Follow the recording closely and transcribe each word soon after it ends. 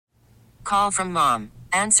call from mom.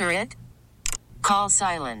 Answer it. Call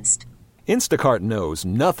silenced. Instacart knows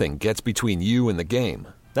nothing gets between you and the game.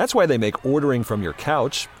 That's why they make ordering from your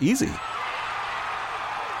couch easy.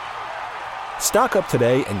 Stock up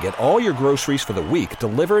today and get all your groceries for the week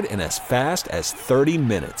delivered in as fast as 30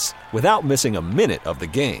 minutes without missing a minute of the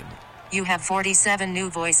game. You have 47 new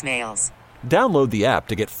voicemails. Download the app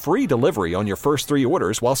to get free delivery on your first 3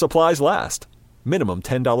 orders while supplies last. Minimum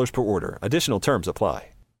 $10 per order. Additional terms apply.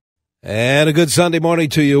 And a good Sunday morning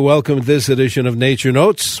to you. Welcome to this edition of Nature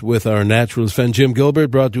Notes with our naturalist friend Jim Gilbert,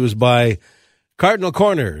 brought to us by Cardinal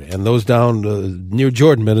Corner and those down near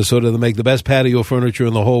Jordan, Minnesota, that make the best patio furniture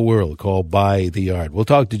in the whole world, called By the Yard. We'll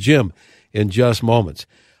talk to Jim in just moments.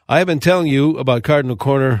 I have been telling you about Cardinal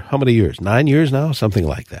Corner how many years? 9 years now? Something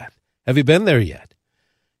like that. Have you been there yet?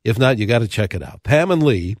 If not, you got to check it out. Pam and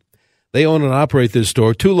Lee, they own and operate this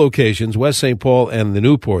store, 2 locations, West St. Paul and the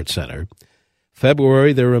Newport Center.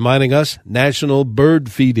 February, they're reminding us, National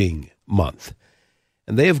Bird Feeding Month.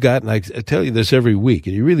 And they have got, and I tell you this every week,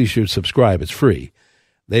 and you really should subscribe. It's free.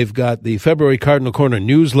 They've got the February Cardinal Corner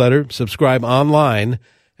newsletter. Subscribe online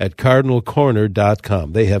at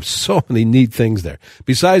cardinalcorner.com. They have so many neat things there.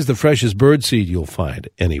 Besides the freshest bird seed you'll find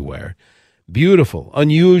anywhere. Beautiful,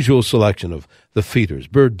 unusual selection of the feeders,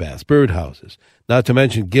 bird baths, bird houses. Not to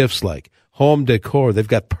mention gifts like home decor. They've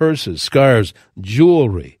got purses, scarves,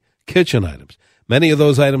 jewelry, kitchen items. Many of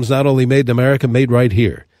those items not only made in America, made right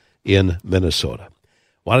here in Minnesota.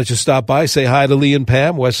 Why don't you stop by, say hi to Lee and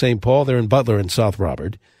Pam, West St. Paul. They're in Butler and South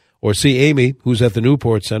Robert. Or see Amy, who's at the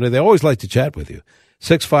Newport Center. They always like to chat with you.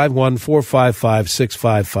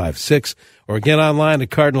 651-455-6556. Or again online at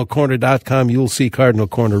cardinalcorner.com. You'll see Cardinal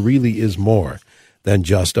Corner really is more than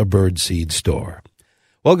just a birdseed store.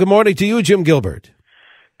 Well, good morning to you, Jim Gilbert.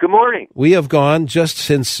 Good morning. We have gone, just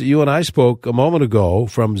since you and I spoke a moment ago,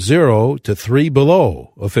 from 0 to 3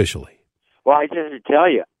 below officially. Well, I just have to tell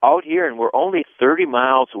you, out here, and we're only 30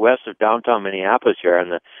 miles west of downtown Minneapolis here on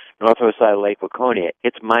the northwest side of Lake Waconia.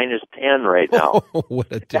 It's minus 10 right now. What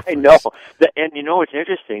a difference. I know. And you know what's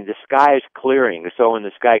interesting? The sky is clearing. So when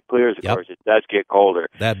the sky clears, of course, it does get colder.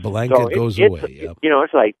 That blanket goes away. Yep. You know,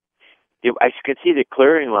 it's like, I can see the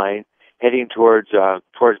clearing line heading towards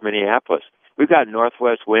Minneapolis. We've got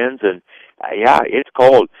northwest winds, and it's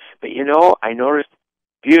cold. But you know, I noticed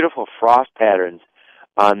beautiful frost patterns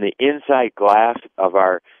on the inside glass of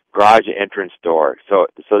our garage entrance door. So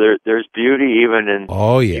there's beauty even in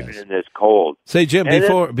even in this cold. Say, Jim,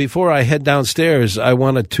 before I head downstairs, I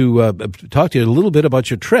wanted to talk to you a little bit about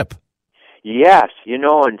your trip. Yes, you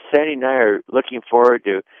know, and Sandy and I are looking forward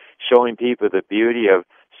to showing people the beauty of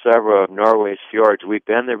several of Norway's fjords. We've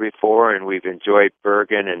been there before, and we've enjoyed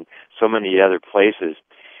Bergen and so many other places.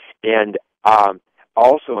 And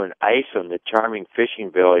also in Iceland, the charming fishing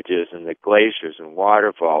villages and the glaciers and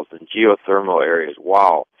waterfalls and geothermal areas.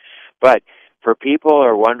 Wow. But for people who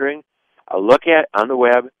are wondering, look at on the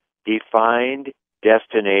web,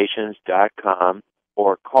 defineddestinations.com,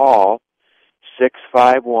 or call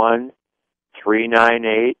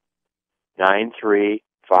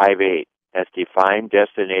 651-398-9358. That's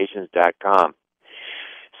defineddestinations.com.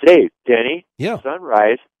 Say, Denny,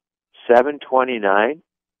 sunrise 7:29,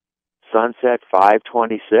 sunset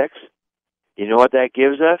 5:26. You know what that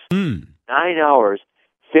gives us? 9 hours,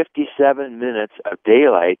 57 minutes of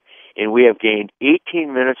daylight, and we have gained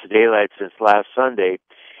 18 minutes of daylight since last Sunday,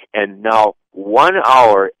 and now 1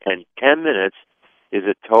 hour and 10 minutes is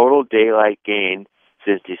a total daylight gain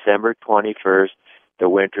since December 21st, the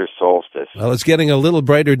winter solstice. Well, it's getting a little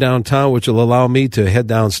brighter downtown, which will allow me to head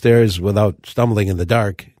downstairs without stumbling in the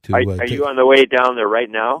dark. Are you on the way down there right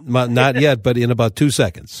now? Not yet, but in about 2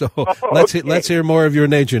 seconds. So let's hear more of your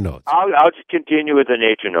nature notes. I'll just continue with the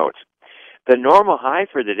nature notes. The normal high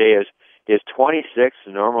for the day is 26.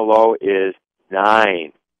 The normal low is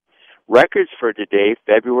 9. Records for today,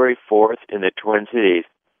 February 4th in the Twin Cities.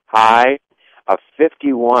 High of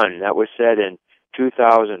 51. That was set in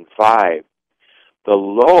 2005. The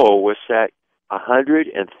low was set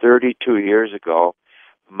 132 years ago,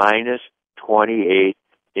 minus 28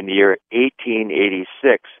 in the year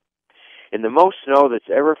 1886. And the most snow that's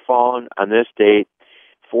ever fallen on this date,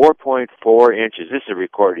 4.4 inches. This is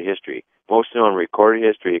recorded history. Most snow in recorded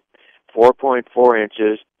history, 4.4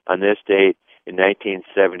 inches on this date in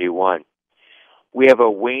 1971. We have a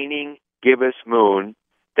waning gibbous moon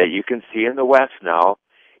that you can see in the west now.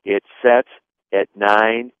 It sets at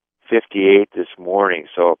 9:58 this morning,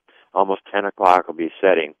 so almost 10 o'clock will be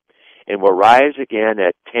setting. And will rise again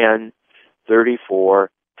at 10:34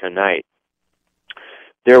 tonight.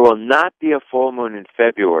 There will not be a full moon in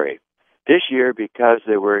February this year because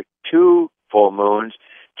there were 2 full moons,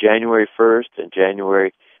 January 1st and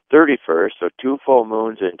January 31st, so 2 full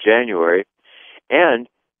moons in January, and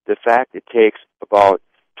the fact it takes about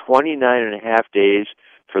 29 and a half days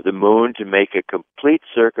for the moon to make a complete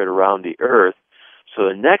circuit around the Earth. So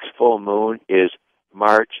the next full moon is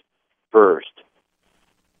March 1st.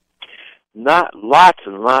 Not lots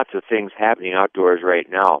and lots of things happening outdoors right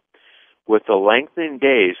now. With the lengthening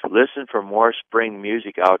days, listen for more spring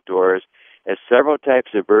music outdoors as several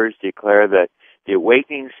types of birds declare that the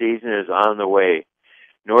awakening season is on the way.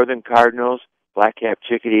 Northern cardinals, black-capped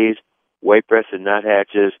chickadees, white-breasted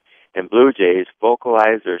nuthatches, and blue jays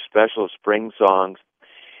vocalize their special spring songs,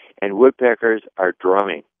 and woodpeckers are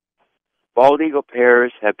drumming. Bald eagle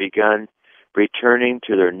pairs have begun returning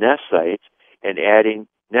to their nest sites and adding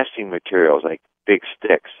nesting materials like big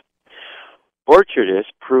sticks.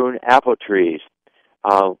 Orchardists prune apple trees.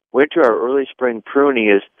 Winter or early spring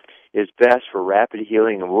pruning is best for rapid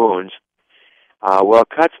healing of wounds, while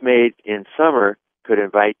cuts made in summer could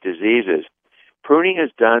invite diseases. Pruning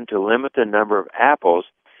is done to limit the number of apples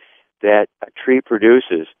that a tree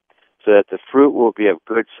produces so that the fruit will be of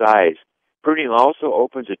good size. Pruning also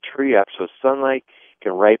opens a tree up so sunlight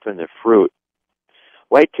can ripen the fruit.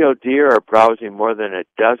 White-tailed deer are browsing more than a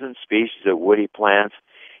dozen species of woody plants,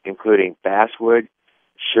 including basswood,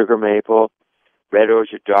 sugar maple, red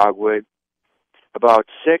osier dogwood. About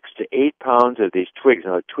 6 to 8 pounds of these twigs,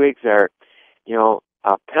 now the twigs are,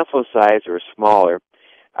 pencil size or smaller,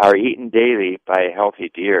 are eaten daily by a healthy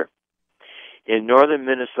deer. In northern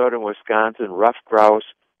Minnesota and Wisconsin, ruffed grouse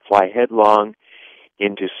fly headlong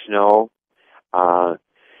into snow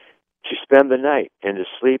to spend the night and to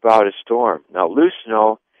sleep out a storm. Now, loose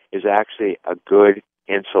snow is actually a good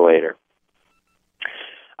insulator.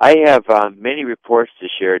 I have many reports to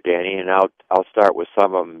share, Danny, and I'll start with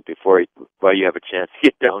some of them while you have a chance to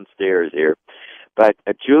get downstairs here. But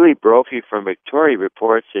Julie Brophy from Victoria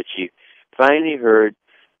reports that she finally heard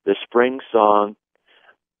the spring song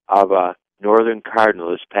of a northern cardinal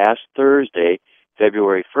this past Thursday,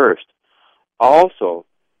 February 1st. Also,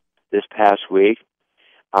 this past week,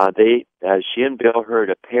 she and Bill heard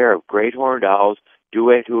a pair of great horned owls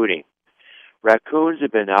duet hooting. Raccoons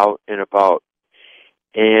have been out and about,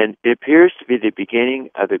 and it appears to be the beginning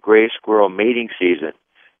of the gray squirrel mating season.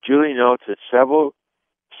 Julie notes that several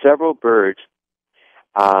birders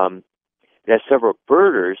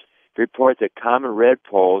report that common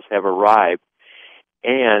redpolls have arrived,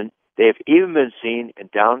 and they have even been seen in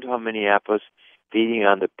downtown Minneapolis feeding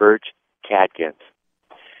on the birch catkins.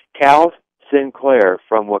 Cal Sinclair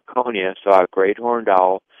from Waconia saw a great horned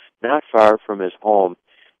owl not far from his home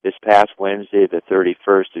this past Wednesday, the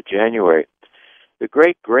 31st of January. The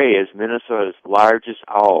great gray is Minnesota's largest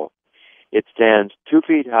owl. It stands 2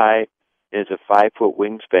 feet high and is a 5-foot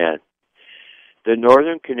wingspan. The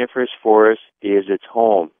northern coniferous forest is its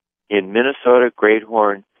home. In Minnesota, great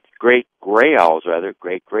gray owls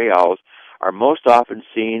are most often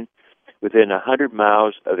seen within 100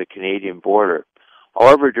 miles of the Canadian border.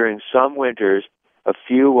 However, during some winters, a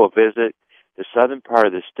few will visit the southern part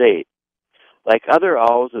of the state. Like other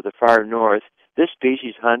owls of the far north, this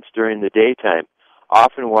species hunts during the daytime,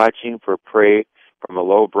 often watching for prey from a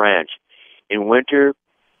low branch. In winter,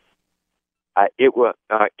 it will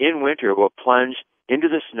plunge into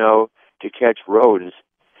the snow to catch rodents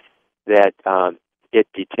that it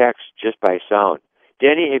detects just by sound.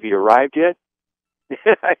 Danny, have you arrived yet?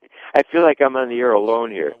 I feel like I'm on the air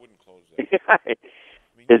alone here.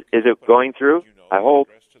 Is it going through? I hope.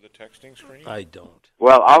 I don't.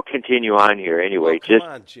 Well, I'll continue on here anyway. Come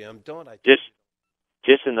on, Jim. Don't I?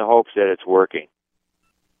 Just in the hopes that it's working.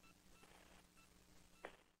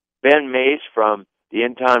 Ben Mace from the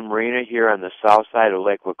In-Town Marina here on the south side of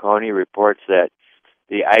Lake Waconia reports that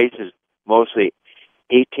the ice is mostly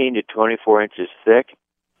 18 to 24 inches thick.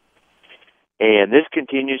 And this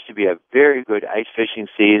continues to be a very good ice fishing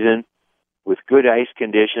season with good ice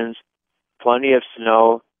conditions, plenty of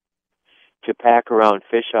snow to pack around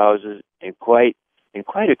fish houses, and quite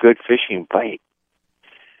a good fishing bite.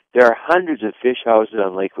 There are hundreds of fish houses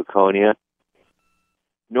on Lake Waconia.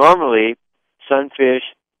 Normally, sunfish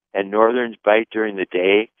and northerns bite during the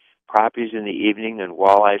day, crappies in the evening, and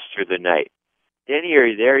walleyes through the night. Danny, are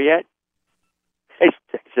you there yet? I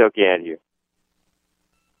still can't hear.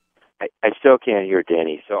 I still can't hear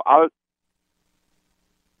Danny. So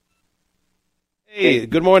Hey,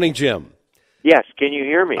 good morning, Jim. Yes, can you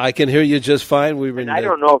hear me? I can hear you just fine. I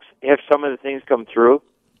don't know if some of the things come through.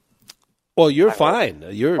 Well, you're fine.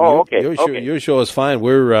 Okay. Your show is fine.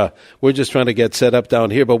 We're just trying to get set up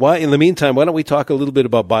down here. But in the meantime, why don't we talk a little bit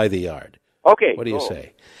about By the Yard? Okay. What do you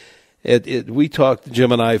say? We talked,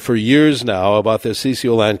 Jim and I, for years now about this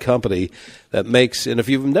CCO Land company that makes, and if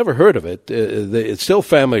you've never heard of it, it's still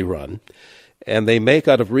family run, and they make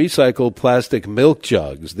out of recycled plastic milk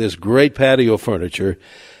jugs this great patio furniture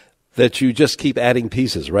that you just keep adding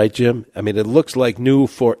pieces, right, Jim? I mean, it looks like new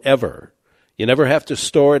forever. You never have to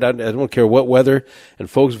store it. I don't care what weather. And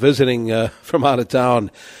folks visiting from out of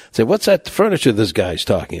town say, what's that furniture this guy's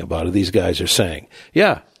talking about, or these guys are saying?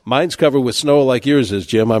 Yeah, mine's covered with snow like yours is,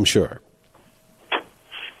 Jim, I'm sure.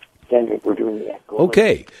 Then we're doing that.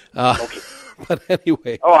 Okay. But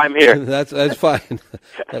anyway. Oh, I'm here. That's fine.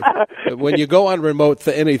 When you go on remote,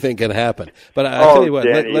 anything can happen. But I tell you what,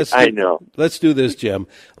 Danny, let's do this, Jim.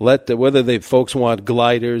 Whether folks want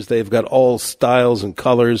gliders, they've got all styles and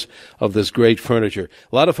colors of this great furniture.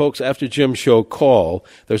 A lot of folks after Jim's show call.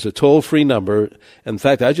 There's a toll-free number. In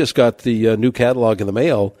fact, I just got the new catalog in the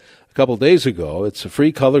mail a couple days ago. It's a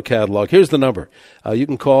free color catalog. Here's the number. You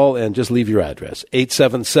can call and just leave your address.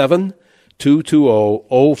 877-220-0448.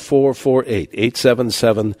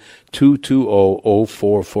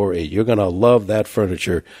 877-220-0448. You're going to love that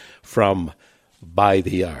furniture from By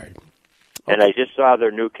the Yard. And I just saw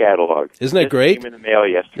their new catalog. Isn't that great? Came in the mail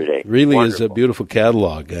yesterday. Really Wonderful. is a beautiful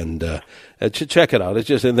catalog, and check it out.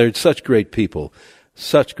 And they're such great people,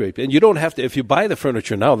 and you don't have to. If you buy the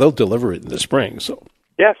furniture now, they'll deliver it in the spring. So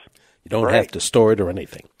yes, you don't have to store it or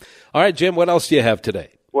anything. All right, Jim. What else do you have today?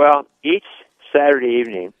 Well, each Saturday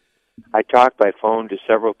evening, I talk by phone to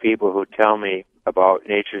several people who tell me about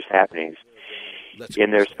nature's happenings in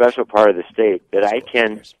their special part of the state that I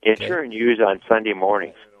can in turn use on Sunday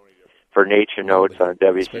mornings for Nature Notes on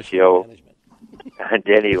WCCO and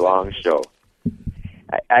Denny Long Show.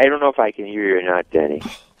 I don't know if I can hear you or not, Denny.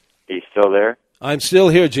 Are you still there? I'm still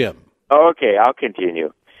here, Jim. Okay, I'll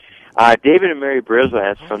continue. David and Mary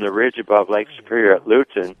Brislance from the ridge above Lake Superior at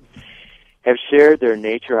Lutzen have shared their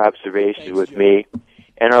nature observations with me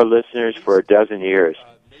and our listeners for a dozen years.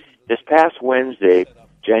 This past Wednesday,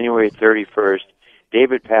 January 31st,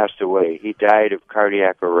 David passed away. He died of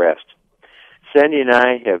cardiac arrest. Sandy and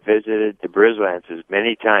I have visited the Brislances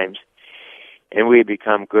many times, and we have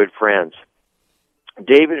become good friends.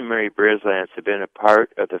 David and Mary Brislance have been a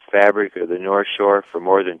part of the fabric of the North Shore for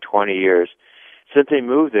more than 20 years, since they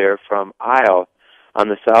moved there from Isle on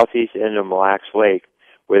the southeast end of Mille Lacs Lake,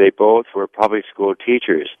 where they both were public school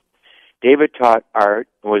teachers. David taught art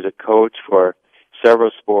and was a coach for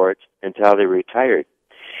several sports until they retired.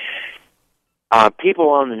 People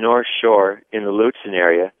on the North Shore in the Lutzen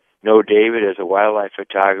area know David as a wildlife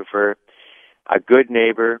photographer, a good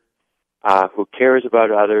neighbor who cares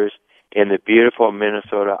about others, and the beautiful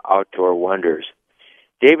Minnesota outdoor wonders.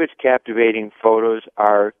 David's captivating photos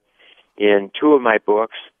are in two of my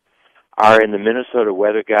books, are in the Minnesota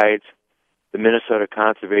Weather Guides, the Minnesota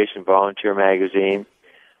Conservation Volunteer Magazine,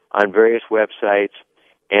 on various websites,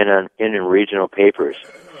 and in regional papers.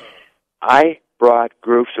 I brought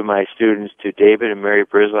groups of my students to David and Mary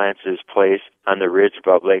Brislance's place on the ridge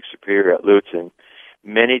above Lake Superior at Lutzen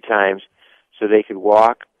many times so they could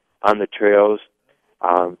walk on the trails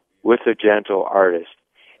with a gentle artist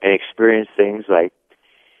and experience things like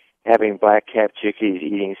having black-capped chickadees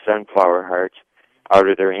eating sunflower hearts out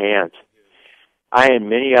of their hands. I and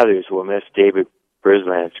many others will miss David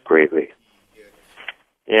Brislance greatly.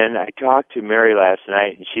 And I talked to Mary last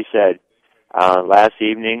night, and she said last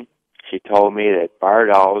evening she told me that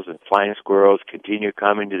barred owls and flying squirrels continue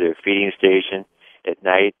coming to their feeding station at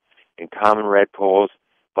night, and common redpolls,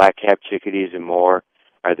 black-capped chickadees, and more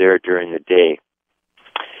are there during the day.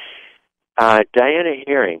 Diana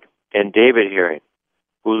Herring and David Herring,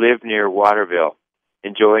 who live near Waterville,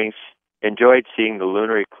 enjoyed seeing the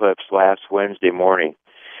lunar eclipse last Wednesday morning.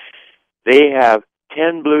 They have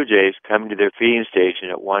 10 blue jays coming to their feeding station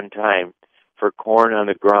at one time for corn on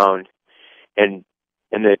the ground, and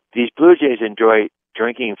these blue jays enjoy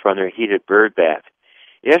drinking from their heated bird bath.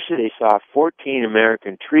 Yesterday they saw 14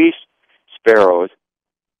 American tree sparrows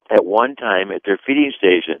at one time at their feeding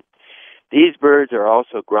station. These birds are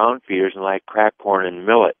also ground feeders and like crack corn and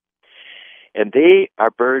millet. And they are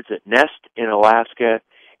birds that nest in Alaska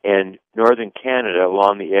and northern Canada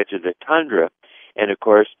along the edge of the tundra. And, of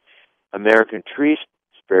course, American tree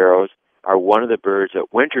sparrows are one of the birds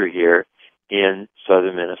that winter here in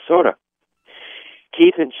southern Minnesota.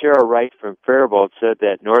 Keith and Cheryl Wright from Faribault said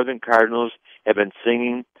that northern cardinals have been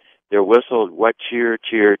singing their whistled "What Cheer,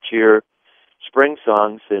 Cheer, Cheer" spring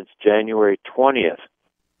song since January 20th.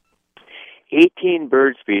 18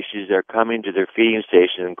 bird species are coming to their feeding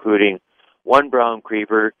station, including one brown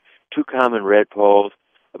creeper, 2 common redpolls,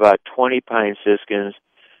 about 20 pine siskins,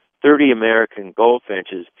 30 American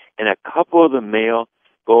goldfinches, and a couple of the male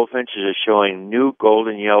goldfinches are showing new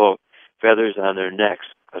golden yellow feathers on their necks,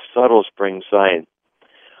 a subtle spring sign.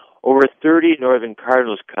 Over 30 northern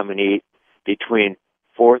cardinals come and eat between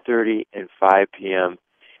 4:30 and 5 p.m.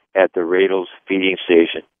 at the Radels feeding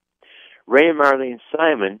station. Ray and Marlene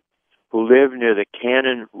Simon, who live near the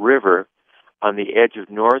Cannon River on the edge of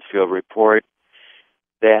Northfield, report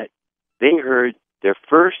that they heard their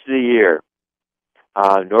first of the year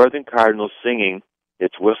northern cardinals singing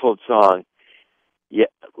its whistled song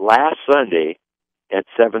last Sunday at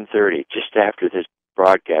 7:30, just after this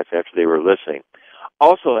broadcast, after they were listening.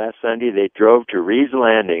 Also last Sunday, they drove to Reed's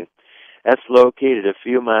Landing. That's located a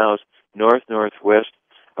few miles north-northwest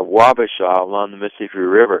of Wabasha along the Mississippi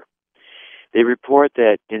River. They report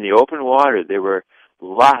that in the open water, there were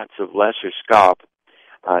lots of lesser scaup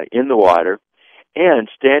in the water, and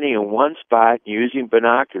standing in one spot using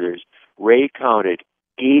binoculars, Ray counted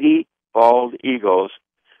 80 bald eagles,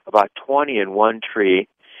 about 20 in one tree,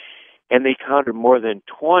 and they counted more than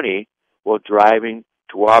 20 while driving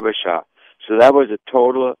to Wabasha. So that was a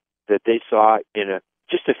total that they saw in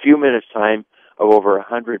just a few minutes' time of over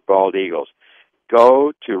 100 bald eagles.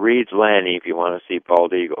 Go to Reed's Landing if you want to see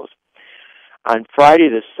bald eagles. On Friday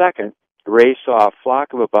the 2nd, Ray saw a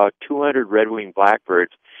flock of about 200 red-winged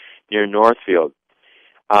blackbirds near Northfield.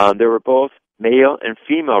 There were both male and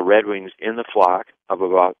female redwings in the flock of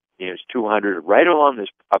about 200 right along this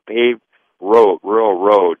paved road, rural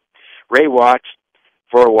road. Ray watched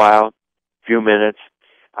for a while, few minutes,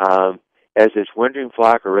 as this wintering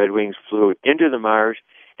flock of redwings flew into the marsh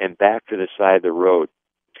and back to the side of the road.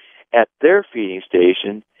 At their feeding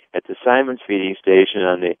station, at the Simons feeding station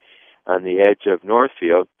on the edge of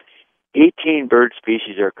Northfield, 18 bird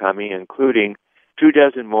species are coming, including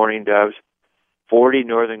 24 mourning doves, 40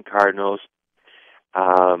 northern cardinals,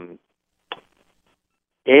 and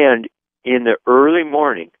in the early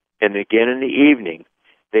morning and again in the evening,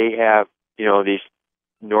 they have, these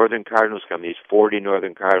northern cardinals come, these 40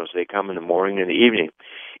 northern cardinals. They come in the morning and the evening.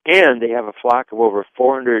 And they have a flock of over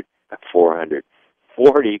 40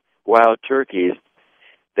 wild turkeys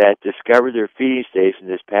that discovered their feeding station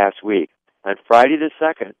this past week. On Friday the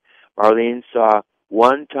 2nd, Marlene saw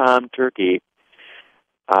one tom turkey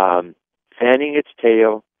fanning its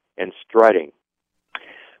tail and strutting.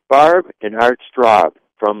 Barb and Art Straub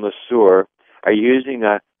from Le Sueur are using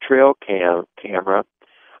a trail camera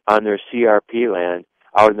on their CRP land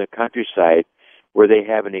out in the countryside where they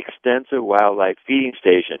have an extensive wildlife feeding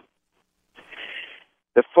station.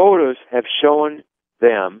 The photos have shown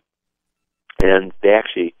them, and they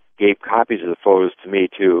actually gave copies of the photos to me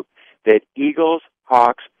too, that eagles,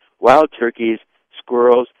 hawks, wild turkeys,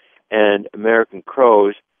 squirrels, and American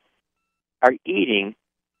crows are eating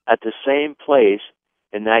at the same place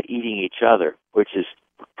and not eating each other, which is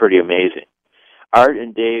pretty amazing. Art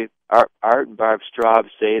and Barb Straub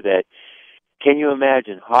say that, can you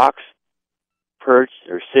imagine hawks perched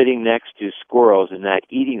or sitting next to squirrels and not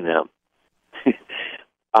eating them?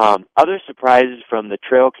 Other surprises from the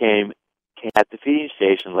trail came at the feeding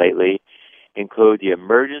station lately include the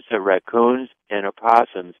emergence of raccoons and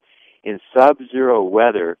opossums in sub-zero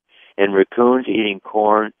weather and raccoons eating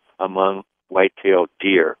corn among white-tailed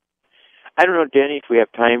deer. I don't know, Denny, if we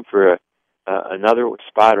have time for another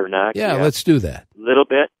spot or not. Yeah, let's do that. A little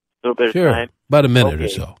bit Sure. of time. About a minute or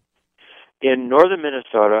so. In northern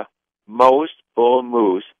Minnesota, most bull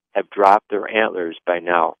moose have dropped their antlers by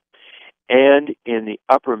now. And in the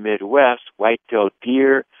upper Midwest, white-tailed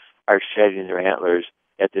deer are shedding their antlers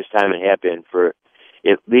at this time and have been for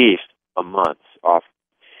at least a month off.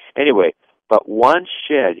 Anyway, but once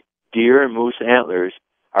shed, deer and moose antlers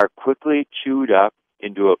are quickly chewed up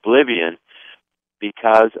into oblivion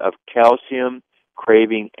because of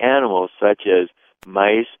calcium-craving animals such as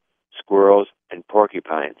mice, squirrels, and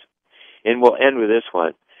porcupines. And we'll end with this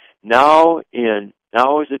one. Now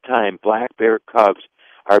is the time black bear cubs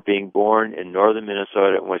are being born in northern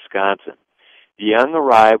Minnesota and Wisconsin. The young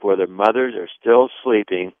arrive where their mothers are still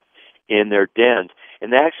sleeping in their dens.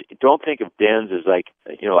 And actually, don't think of dens as like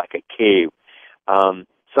a cave.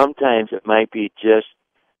 Sometimes it might be just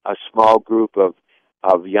a small group of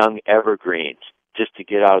young evergreens just to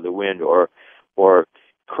get out of the wind, or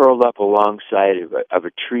curled up alongside of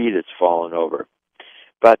a tree that's fallen over.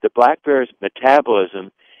 But the black bear's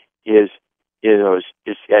metabolism is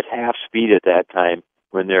at half speed at that time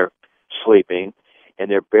when they're sleeping,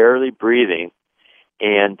 and they're barely breathing,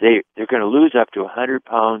 and they're going to lose up to 100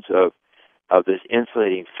 pounds of this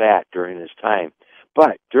insulating fat during this time.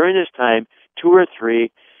 But during this time, 2 or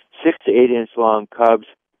 3 6 to 8 inch long cubs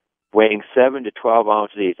weighing 7 to 12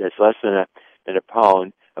 ounces each, that's less than a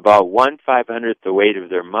pound, about 1/500th the weight of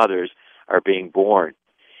their mothers, are being born.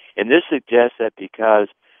 And this suggests that because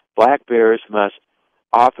black bears must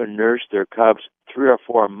often nurse their cubs 3 or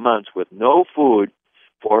 4 months with no food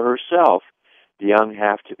for herself, the young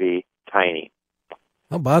have to be tiny.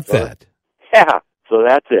 How about that? Yeah, so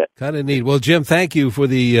that's it. Kind of neat. Well, Jim, thank you for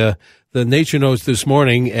the Nature Notes this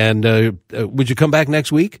morning, and would you come back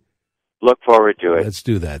next week? Look forward to it. Let's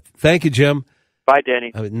do that. Thank you, Jim. Bye,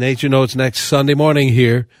 Denny. Nature Notes next Sunday morning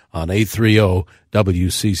here on 830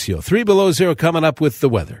 WCCO. 3 below zero coming up with the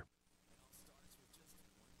weather.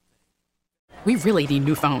 We really need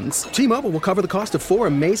new phones. T-Mobile will cover the cost of 4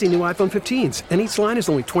 amazing new iPhone 15s, and each line is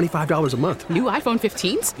only $25 a month. New iPhone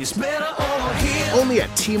 15s? It's better over here. Only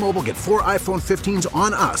at T-Mobile, get 4 iPhone 15s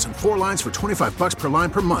on us and 4 lines for $25 per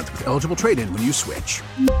line per month with eligible trade-in when you switch.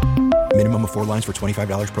 Minimum of 4 lines for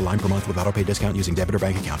 $25 per line per month with autopay discount using debit or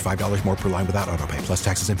bank account. $5 more per line without autopay, plus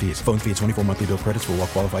taxes and fees. Phone fee at 24 monthly bill credits for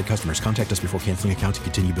well-qualified customers. Contact us before canceling account to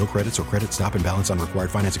continue bill credits or credit stop and balance on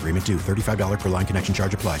required finance agreement due. $35 per line connection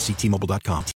charge applies. See T-Mobile.com.